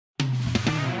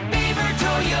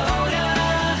We're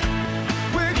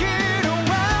here to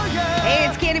wow ya. Hey,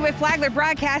 it's Candy with Flagler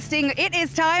Broadcasting. It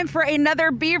is time for another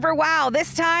Beaver Wow.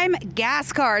 This time,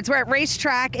 gas cards. We're at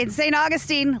Racetrack in St.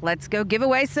 Augustine. Let's go give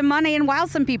away some money and wow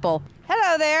some people.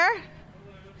 Hello there.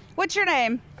 What's your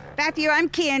name? Matthew, I'm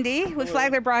Candy with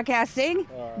Flagler Broadcasting.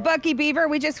 Bucky, Beaver,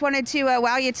 we just wanted to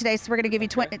wow you today, so we're going to give you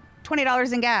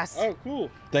 $20 in gas. Oh,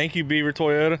 cool. Thank you, Beaver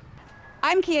Toyota.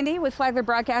 I'm Candy with Flagler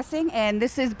Broadcasting, and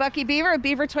this is Bucky Beaver of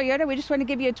Beaver Toyota. We just want to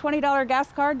give you a $20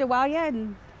 gas card to wow you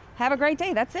and have a great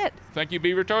day. That's it. Thank you,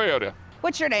 Beaver Toyota.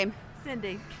 What's your name?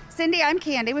 Cindy. Cindy, I'm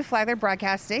Candy with Flagler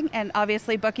Broadcasting, and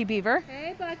obviously Bucky Beaver.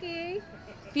 Hey, Bucky.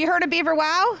 Have you heard of Beaver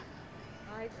Wow?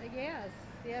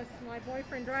 Yes, my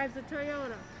boyfriend drives a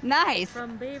Toyota Nice.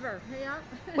 from Beaver. Yeah.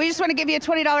 We just want to give you a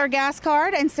 $20 gas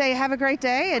card and say have a great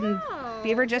day, and Oh,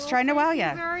 Beaver just well, trying to wow Thank you.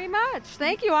 you very much.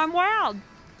 Thank you. I'm wowed.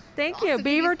 Thank you, Awesome.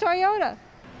 Beaver Toyota.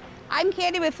 I'm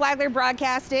Candy with Flagler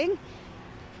Broadcasting.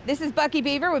 This is Bucky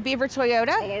Beaver with Beaver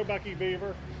Toyota. Hello, Bucky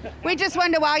Beaver. We just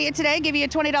wanted to wow you today, give you a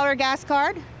 $20 gas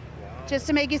card, just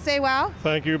to make you say wow.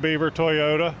 Thank you, Beaver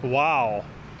Toyota. Wow.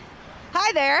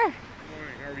 Hi there. Morning,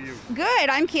 how are you? Good.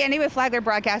 I'm Candy with Flagler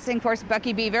Broadcasting. Of course,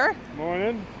 Bucky Beaver.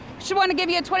 Morning. Just want to give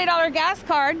you a $20 gas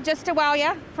card just to wow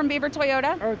you from Beaver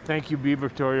Toyota. Oh, thank you, Beaver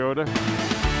Toyota.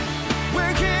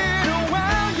 We're here